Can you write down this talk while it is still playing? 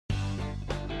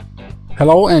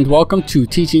Hello and welcome to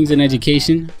Teachings in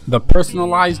Education, the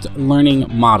personalized learning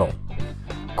model.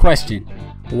 Question: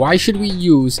 why should we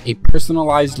use a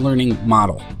personalized learning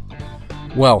model?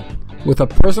 Well, with a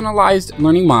personalized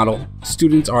learning model,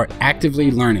 students are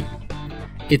actively learning.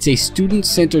 It's a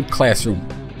student-centered classroom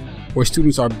where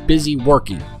students are busy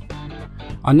working.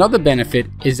 Another benefit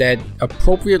is that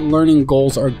appropriate learning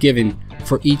goals are given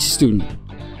for each student.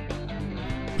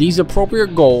 These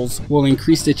appropriate goals will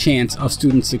increase the chance of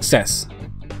student success.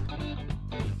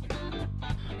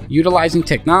 Utilizing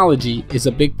technology is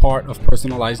a big part of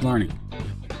personalized learning.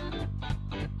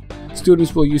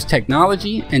 Students will use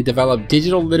technology and develop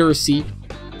digital literacy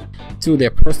through their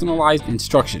personalized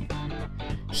instruction.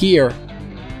 Here,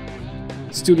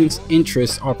 students'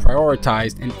 interests are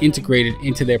prioritized and integrated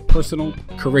into their personal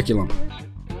curriculum.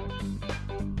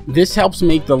 This helps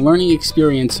make the learning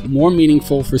experience more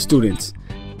meaningful for students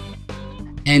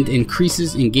and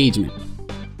increases engagement.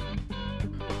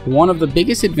 One of the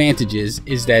biggest advantages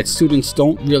is that students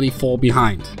don't really fall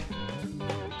behind.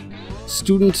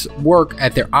 Students work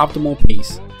at their optimal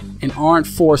pace and aren't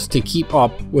forced to keep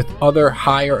up with other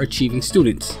higher achieving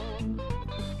students.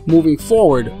 Moving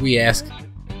forward, we ask,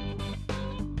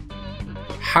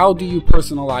 how do you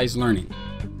personalize learning?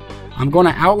 I'm going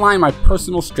to outline my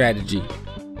personal strategy,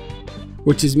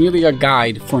 which is merely a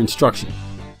guide for instruction.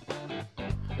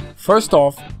 First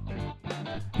off,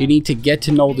 you need to get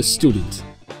to know the student.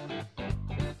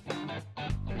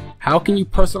 How can you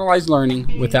personalize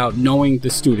learning without knowing the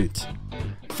student?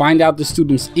 Find out the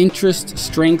student's interests,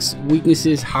 strengths,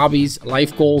 weaknesses, hobbies,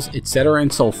 life goals, etc.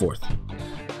 and so forth.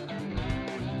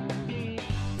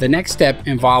 The next step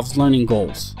involves learning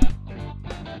goals.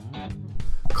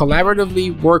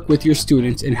 Collaboratively work with your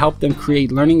students and help them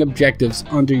create learning objectives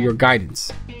under your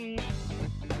guidance.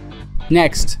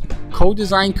 Next,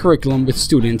 co-design curriculum with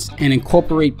students and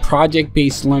incorporate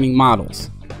project-based learning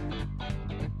models.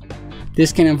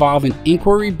 This can involve an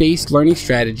inquiry-based learning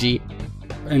strategy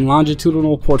and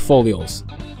longitudinal portfolios.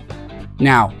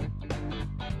 Now,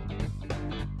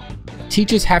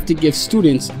 teachers have to give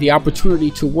students the opportunity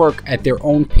to work at their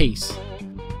own pace.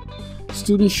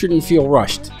 Students shouldn't feel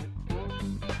rushed.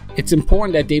 It's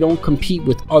important that they don't compete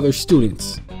with other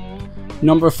students.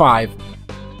 Number 5,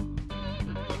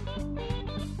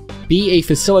 be a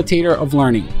facilitator of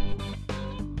learning.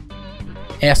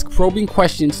 Ask probing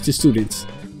questions to students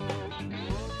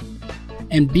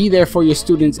and be there for your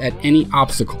students at any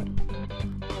obstacle.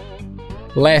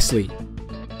 Lastly,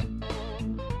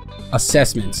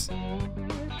 assessments.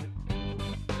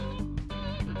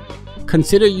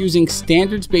 Consider using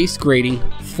standards-based grading,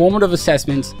 formative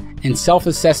assessments, and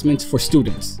self-assessments for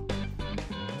students.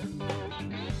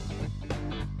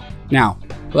 Now,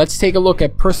 let's take a look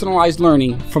at personalized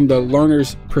learning from the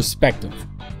learner's perspective.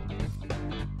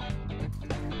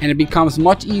 And it becomes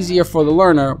much easier for the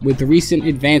learner with the recent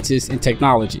advances in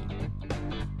technology.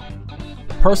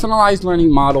 Personalized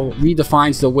learning model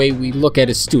redefines the way we look at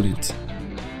a student.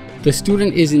 The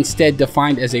student is instead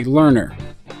defined as a learner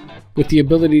with the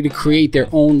ability to create their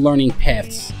own learning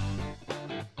paths.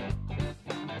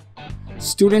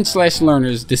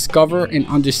 Students/learners discover and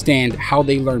understand how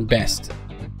they learn best.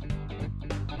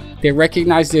 They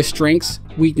recognize their strengths,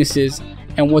 weaknesses,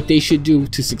 and what they should do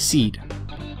to succeed.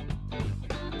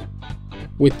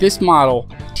 With this model,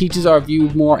 teachers are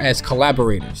viewed more as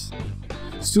collaborators.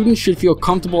 Students should feel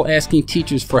comfortable asking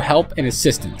teachers for help and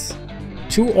assistance.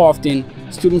 Too often,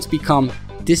 students become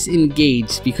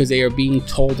disengaged because they are being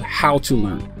told how to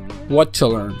learn, what to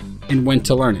learn, and when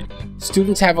to learn it.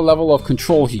 Students have a level of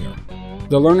control here.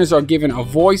 The learners are given a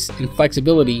voice and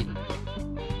flexibility.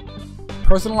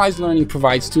 Personalized learning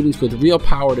provides students with real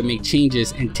power to make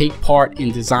changes and take part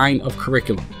in design of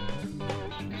curriculum.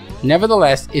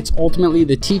 Nevertheless, it's ultimately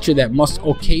the teacher that must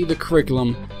okay the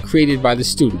curriculum created by the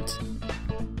student.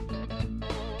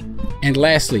 And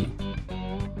lastly,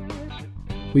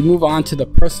 we move on to the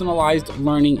personalized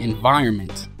learning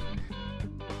environment.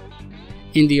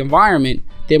 In the environment,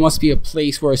 there must be a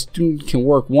place where a student can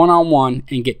work one-on-one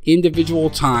and get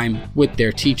individual time with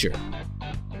their teacher.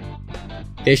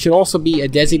 There should also be a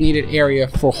designated area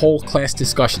for whole class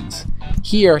discussions.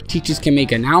 Here, teachers can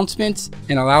make announcements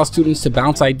and allow students to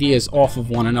bounce ideas off of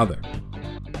one another.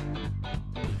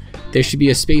 There should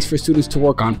be a space for students to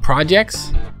work on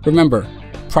projects. Remember,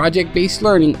 project-based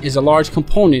learning is a large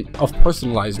component of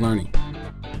personalized learning.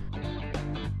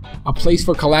 A place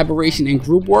for collaboration and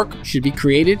group work should be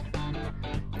created.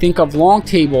 Think of long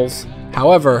tables,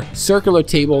 however, circular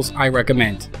tables I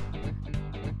recommend.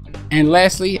 And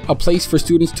lastly, a place for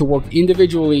students to work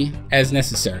individually as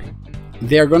necessary.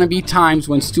 There are going to be times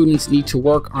when students need to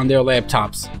work on their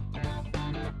laptops.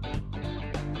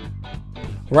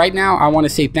 Right now, I want to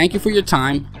say thank you for your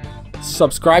time.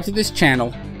 Subscribe to this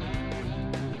channel,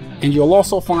 and you'll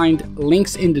also find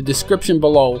links in the description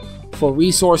below for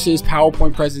resources,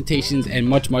 PowerPoint presentations, and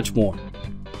much more.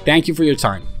 Thank you for your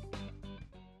time.